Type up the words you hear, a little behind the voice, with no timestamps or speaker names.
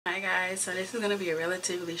Hi guys, so this is going to be a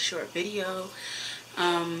relatively short video.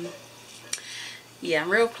 Yeah, I'm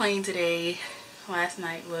real plain today. Last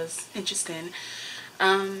night was interesting.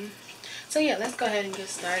 So yeah, let's go ahead and get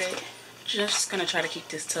started. Just going to try to keep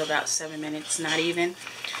this to about 7 minutes, not even.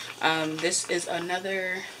 This is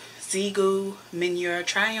another Zeagoo Meaneor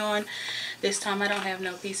try-on. This time I don't have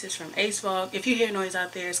no pieces from Acevlog. If you hear noise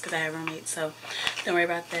out there, it's because I have roommates, so don't worry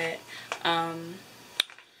about that.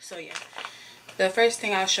 So yeah. The first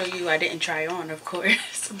thing I'll show you, I didn't try on, of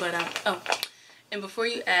course, but oh, and before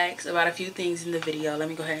you ask about a few things in the video, let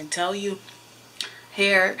me go ahead and tell you,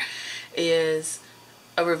 hair is,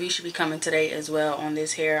 a review should be coming today as well on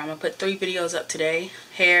this hair. I'm going to put 3 videos up today,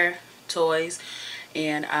 hair, toys,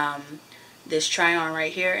 and this try on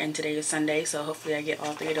right here, and today is Sunday, so hopefully I get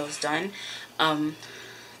all 3 of those done.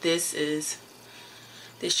 This is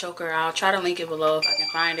this choker. I'll try to link it below if I can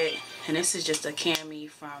find it, and this is just a cami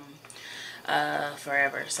from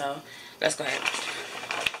forever, so let's go ahead.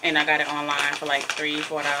 And I got it online for like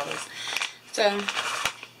 $3-4. So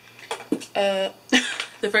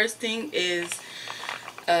the first thing is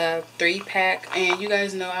a 3-pack, and you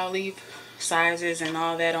guys know I'll leave sizes and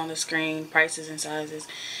all that on the screen, prices and sizes,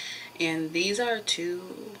 and these are I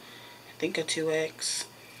think a 2X,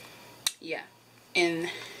 yeah, and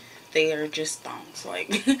they are just thongs,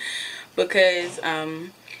 like because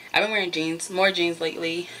I've been wearing jeans, more jeans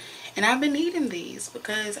lately, and I've been needing these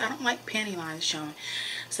because I don't like panty lines showing.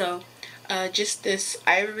 So just this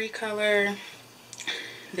ivory color,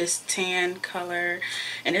 this tan color,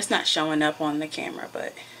 and it's not showing up on the camera,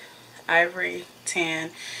 but ivory,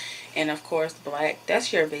 tan, and of course black.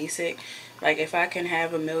 That's your basic. Like if I can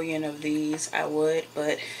have a million of these I would,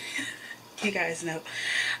 but you guys know.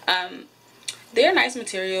 They're a nice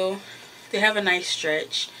material. They have a nice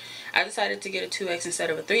stretch. I decided to get a 2X instead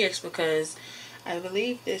of a 3X because I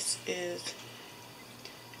believe this is,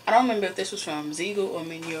 I don't remember if this was from Zeagoo or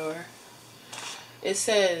Meaneor. It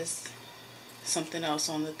says something else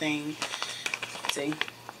on the thing. Let's see.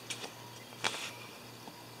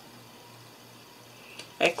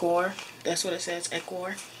 Equor. That's what it says,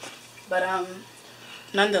 Equor. But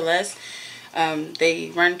nonetheless,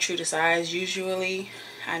 they run true to size usually.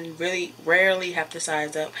 I really rarely have to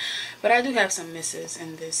size up, but I do have some misses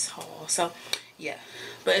in this haul, so yeah.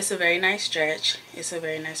 But it's a very nice stretch, it's a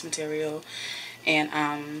very nice material,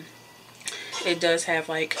 and it does have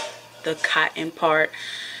like the cotton part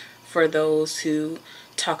for those who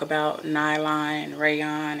talk about nylon,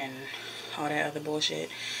 rayon, and all that other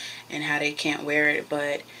bullshit and how they can't wear it.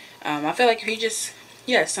 But I feel like if you just,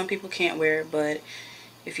 yes, some people can't wear it, but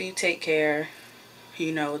if you take care,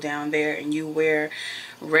 you know, down there, and you wear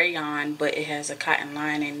rayon but it has a cotton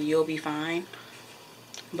lining, you'll be fine.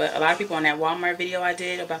 But a lot of people on that Walmart video I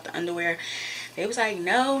did about the underwear, they was like,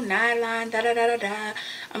 no, nylon, da da da da da.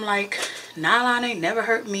 I'm like, nylon ain't never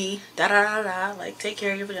hurt me, da da da da. Like, take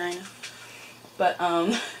care of your vagina. But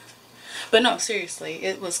but no, seriously,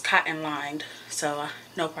 it was cotton lined, so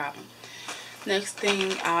no problem. Next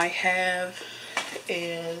thing I have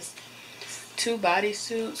is 2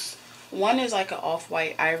 bodysuits. One is like an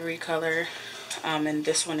off-white ivory color, and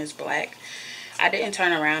this one is black. I didn't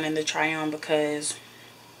turn around in the try-on because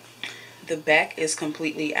the back is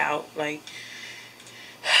completely out. Like,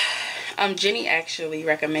 Jenny actually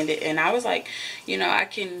recommended, and I was like, you know,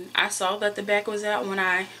 I saw that the back was out when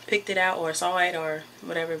I picked it out, or saw it, or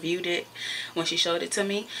whatever, viewed it when she showed it to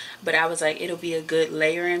me. But I was like, it'll be a good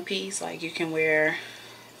layering piece. Like, you can wear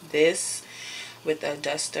this with a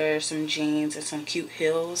duster, some jeans, and some cute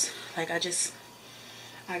heels. Like, I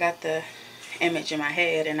got the image in my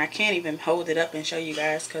head, and I can't even hold it up and show you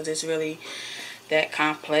guys because it's really that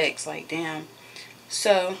complex. Like, damn.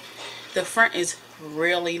 So the front is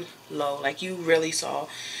really low. Like, you really saw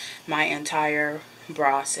my entire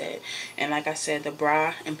bra set. And like I said, the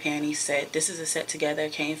bra and panties set, this is a set together,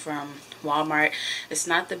 came from Walmart. It's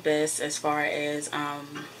not the best as far as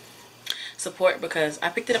support because I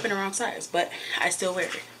picked it up in the wrong size, but I still wear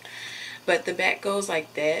it. But the back goes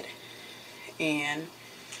like that, and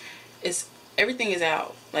everything is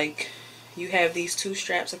out. Like, you have these 2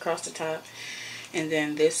 straps across the top, and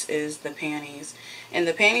then this is the panties, and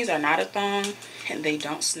the panties are not a thong, and they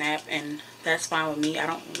don't snap, and that's fine with me. I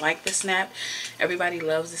don't like the snap. Everybody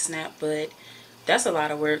loves the snap, but that's a lot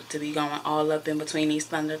of work to be going all up in between these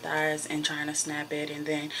thunder thighs and trying to snap it, and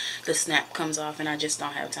then the snap comes off, and I just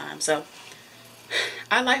don't have time. So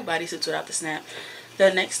I like bodysuits without the snap.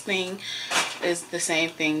 The next thing is the same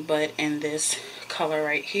thing, but in this color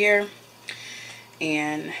right here.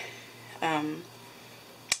 And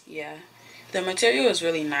yeah, the material is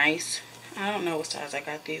really nice. I don't know what size I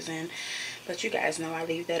got these in, but you guys know I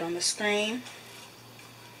leave that on the screen.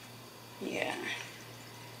 Yeah,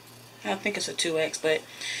 I think it's a 2X, but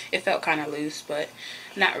it felt kind of loose, but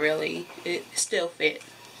not really. It still fit.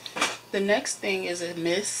 The next thing is a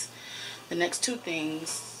miss. The next two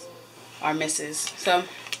things are misses. So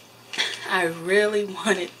I really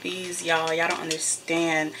wanted these, y'all. Y'all don't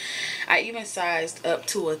understand. I even sized up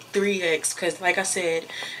to a 3X because, like I said,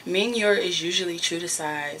 Meaneor is usually true to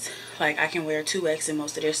size. Like, I can wear 2X in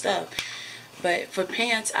most of their stuff. But for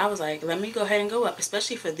pants, I was like, let me go ahead and go up,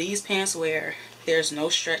 especially for these pants where there's no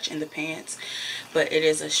stretch in the pants, but it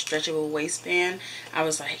is a stretchable waistband. I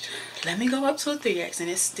was like, let me go up to a 3X, and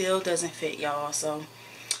it still doesn't fit, y'all. So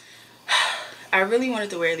I really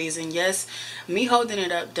wanted to wear these, and yes, me holding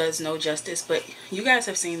it up does no justice, but you guys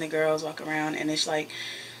have seen the girls walk around and it's like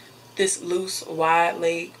this loose wide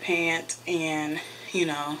leg pant, and you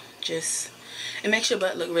know, just it makes your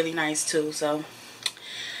butt look really nice too. So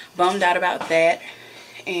bummed out about that.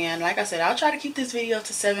 And like I said, I'll try to keep this video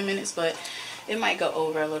to 7 minutes, but it might go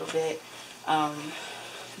over a little bit.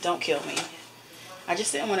 Don't kill me. I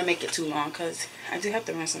just didn't want to make it too long because I do have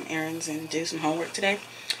to run some errands and do some homework today.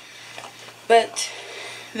 But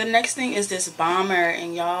the next thing is this bomber,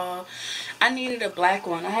 and y'all, I needed a black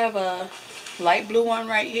one. I have a light blue one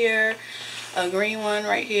right here, a green one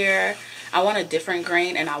right here. I want a different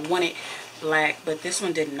green, and I want it black, but this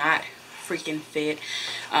one did not freaking fit.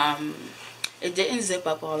 It didn't zip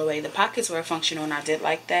up all the way. The pockets were functional, and I did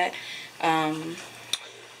like that.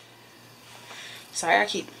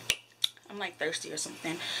 Sorry, I'm like thirsty or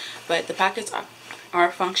something, but the pockets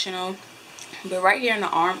are functional. But right here in the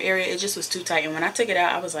arm area, it just was too tight, and when I took it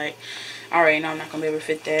out, I was like, all right, no, I'm not gonna be able to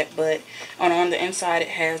fit that. But on the inside, it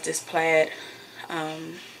has this plaid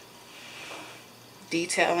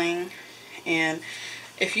detailing, and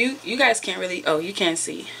if you guys can't really, oh, you can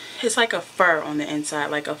see, it's like a fur on the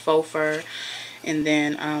inside, like a faux fur, and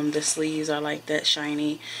then the sleeves are like that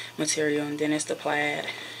shiny material, and then it's the plaid,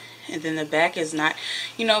 and then the back is not,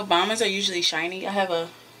 you know, bombers are usually shiny. I have a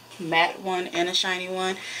matte one and a shiny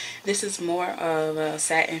one. This is more of a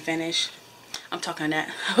satin finish. I'm talking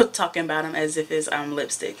about them as if it's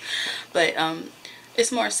lipstick, but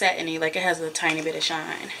it's more satiny, like it has a tiny bit of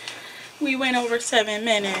shine. We went over 7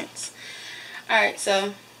 minutes. Alright,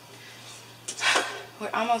 so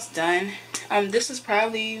we're almost done. These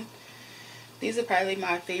are probably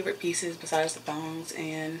my favorite pieces besides the thongs,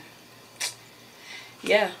 and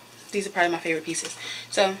yeah, these are probably my favorite pieces.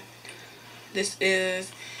 So this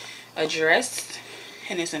is a dress,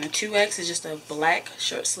 and it's in a 2X. It's just a black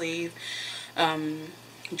short sleeve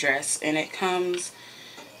dress, and it comes,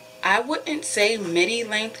 I wouldn't say midi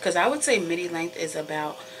length, because I would say midi length is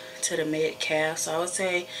about to the mid calf, so I would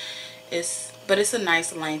say but it's a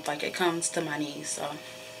nice length, like it comes to my knees. So,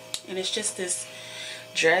 and it's just this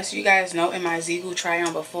dress. You guys know in my Zeagoo try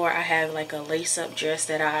on before, I have like a lace up dress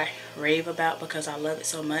that I rave about because I love it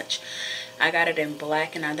so much. I got it in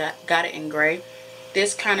black, and I got it in gray.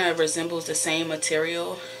 This kind of resembles the same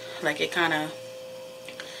material, like it kind of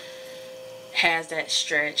has that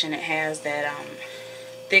stretch and it has that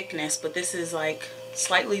thickness, but this is like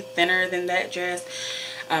slightly thinner than that dress.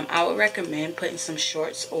 I would recommend putting some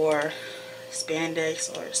shorts or spandex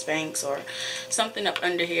or Spanx or something up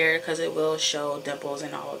under here, because it will show dimples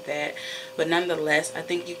and all of that. But nonetheless, I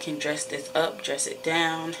think you can dress this up, dress it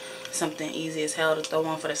down, something easy as hell to throw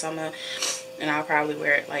on for the summer. And I'll probably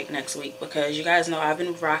wear it like next week, because you guys know I've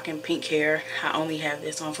been rocking pink hair. I only have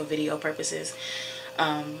this on for video purposes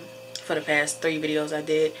for the past 3 videos I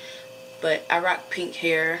did, but I rock pink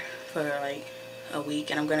hair for like a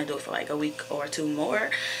week, and I'm gonna do it for like a week or 2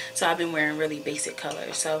 more. So I've been wearing really basic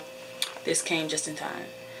colors, so this came just in time,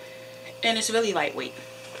 and it's really lightweight.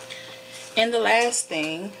 And the last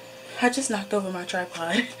thing, I just knocked over my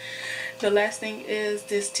tripod. The last thing is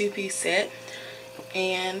this 2-piece set,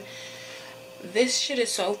 and this shit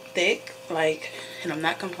is so thick, like, and I'm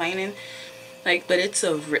not complaining, like, but it's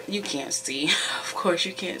you can't see, of course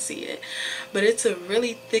you can't see it, but it's a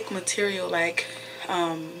really thick material. Like,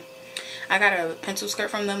 I got a pencil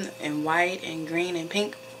skirt from them in white and green and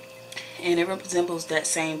pink, and it resembles that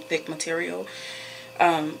same thick material,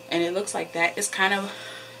 and it looks like that. It's kind of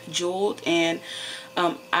jeweled, and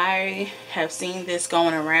I have seen this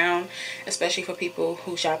going around, especially for people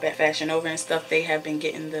who shop at Fashion Nova and stuff. They have been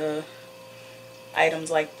getting the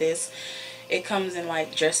items like this. It comes in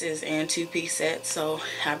like dresses and 2-piece sets, so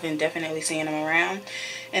I've been definitely seeing them around,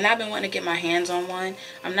 and I've been wanting to get my hands on one.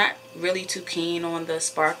 I'm not really too keen on the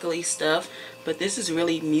sparkly stuff, but this is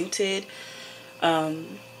really muted,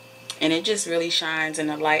 and it just really shines in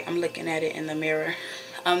the light. I'm looking at it in the mirror.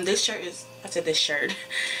 This shirt is, I said this shirt,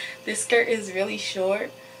 this skirt is really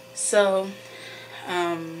short, so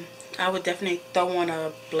I would definitely throw on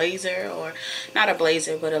a blazer, or not a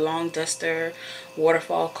blazer, but a long duster,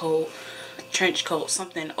 waterfall coat, trench coat,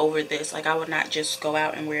 something over this. Like, I would not just go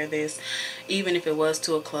out and wear this, even if it was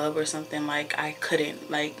to a club or something. Like, I couldn't,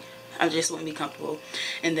 like, I just wouldn't be comfortable.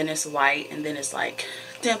 And then it's white, and then it's like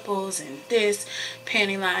dimples and this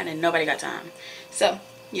panty line, and nobody got time. So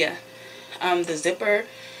yeah, the zipper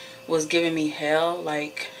was giving me hell.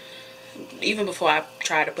 Like, even before I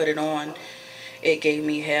tried to put it on, it gave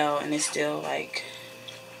me hell. And it's still like,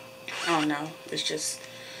 I don't know, it's just,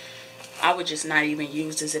 I would just not even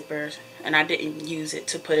use the zipper. And I didn't use it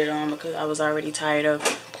to put it on because I was already tired of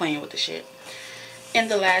playing with the shit. And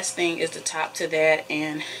the last thing is the top to that,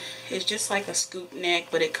 and it's just like a scoop neck,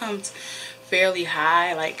 but it comes fairly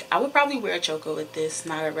high. Like, I would probably wear a choker with this,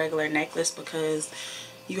 not a regular necklace, because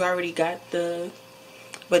you already got the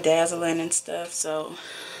bedazzling and stuff. So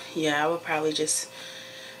yeah, I would probably just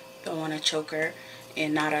throw on a choker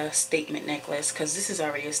and not a statement necklace, because this is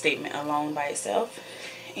already a statement alone by itself.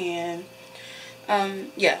 And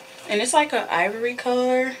yeah, and it's like a ivory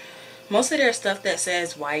color. Most of their stuff that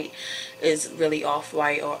says white is really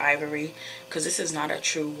off-white or ivory, because this is not a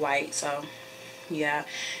true white. So yeah,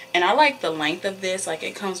 and I like the length of this. Like,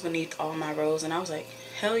 it comes beneath all my rows, and I was like,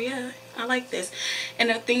 hell yeah, I like this. And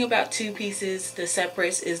the thing about two pieces, the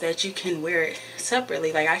separates, is that you can wear it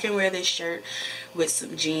separately. Like, I can wear this shirt with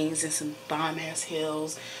some jeans and some bomb ass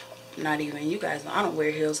heels. Not even, you guys know I don't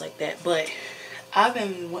wear heels like that, but I've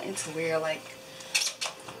been wanting to wear like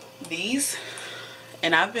these,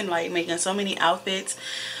 and I've been like making so many outfits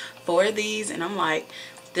for these, and I'm like,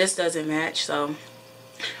 this doesn't match, so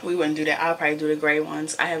we wouldn't do that. I'll probably do the gray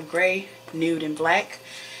ones. I have gray, nude, and black,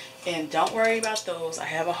 and don't worry about those. I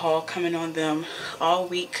have a haul coming on them all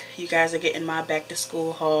week. You guys are getting my back to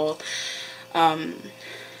school haul.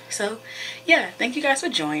 So yeah, thank you guys for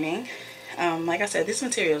joining. Like I said, this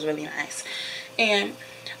material is really nice, and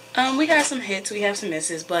we have some hits, we have some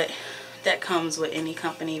misses, but that comes with any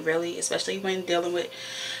company, really, especially when dealing with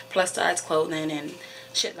plus size clothing and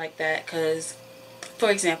shit like that. Because,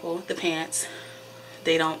 for example, the pants,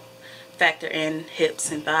 they don't factor in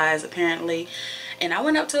hips and thighs apparently, and I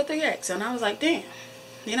went up to a 3X, and I was like, damn,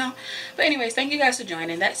 you know. But anyways, thank you guys for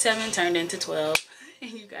joining. That 7 turned into 12,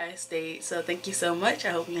 and you guys stayed, so thank you so much.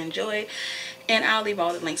 I hope you enjoyed, and I'll leave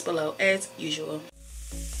all the links below as usual.